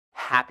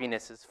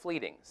happiness is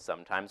fleeting.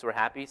 Sometimes we're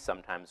happy,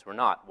 sometimes we're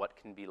not. What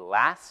can be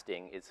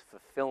lasting is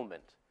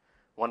fulfillment.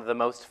 One of the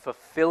most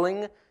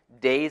fulfilling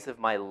days of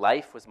my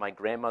life was my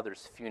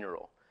grandmother's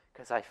funeral,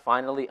 because I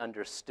finally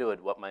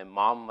understood what my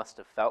mom must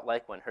have felt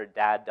like when her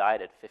dad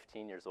died at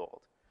 15 years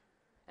old.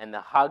 And the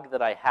hug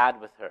that I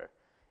had with her,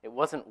 it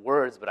wasn't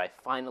words, but I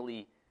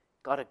finally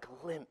got a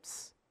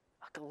glimpse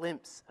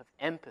of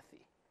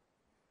empathy.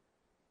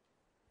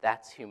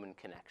 That's human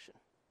connection.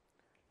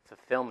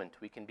 Fulfillment,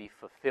 we can be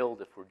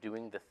fulfilled if we're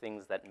doing the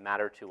things that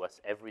matter to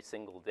us every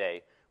single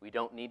day. We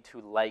don't need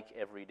to like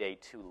every day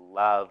to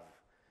love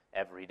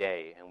every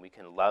day, and we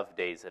can love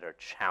days that are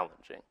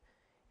challenging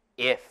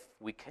if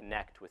we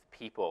connect with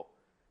people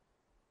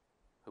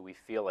who we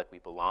feel like we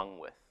belong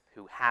with,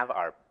 who have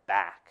our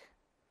back,